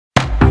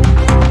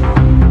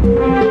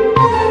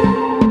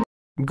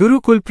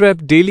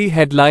Gurukulprep Daily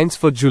Headlines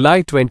for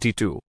July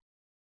 22.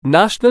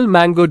 National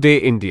Mango Day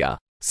India,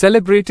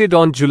 celebrated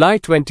on July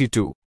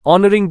 22,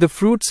 honoring the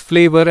fruit's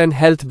flavor and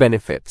health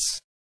benefits.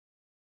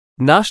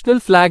 National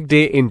Flag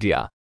Day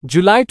India,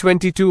 July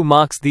 22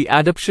 marks the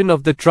adoption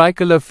of the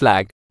tricolour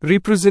flag,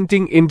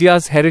 representing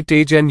India's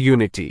heritage and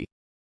unity.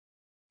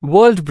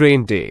 World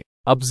Brain Day,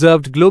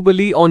 observed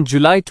globally on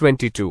July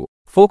 22,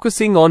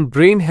 focusing on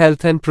brain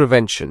health and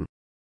prevention.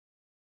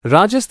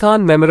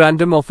 Rajasthan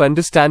Memorandum of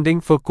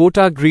Understanding for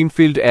Kota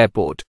Greenfield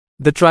Airport.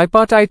 The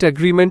tripartite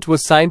agreement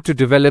was signed to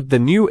develop the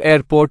new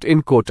airport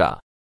in Kota.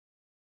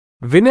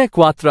 Vinay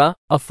Quatra,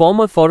 a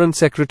former foreign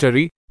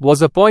secretary,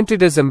 was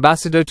appointed as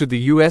ambassador to the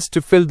US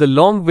to fill the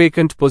long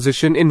vacant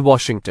position in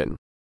Washington.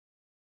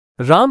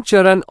 Ram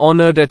Charan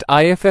honored at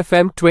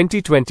IFFM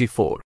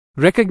 2024,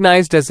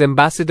 recognized as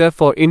ambassador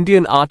for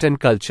Indian art and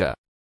culture.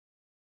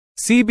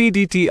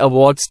 CBDT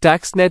awards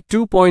TaxNet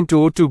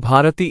 2.0 to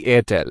Bharati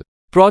Airtel,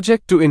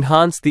 project to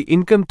enhance the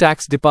Income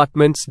Tax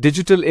Department's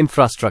digital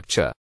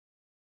infrastructure.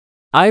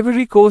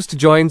 Ivory Coast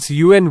joins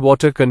UN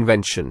Water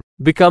Convention,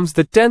 becomes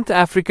the 10th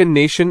African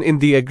nation in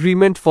the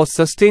Agreement for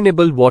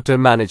Sustainable Water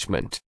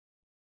Management.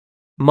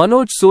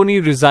 Manoj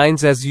Soni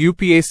resigns as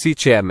UPSC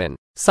chairman,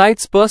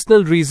 cites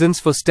personal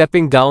reasons for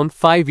stepping down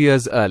 5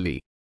 years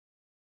early.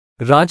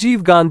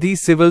 Rajiv Gandhi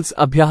Civils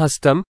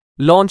Abhyahastam,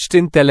 launched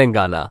in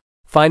Telangana,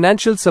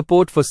 financial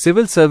support for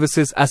civil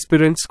services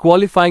aspirants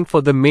qualifying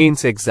for the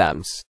mains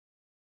exams.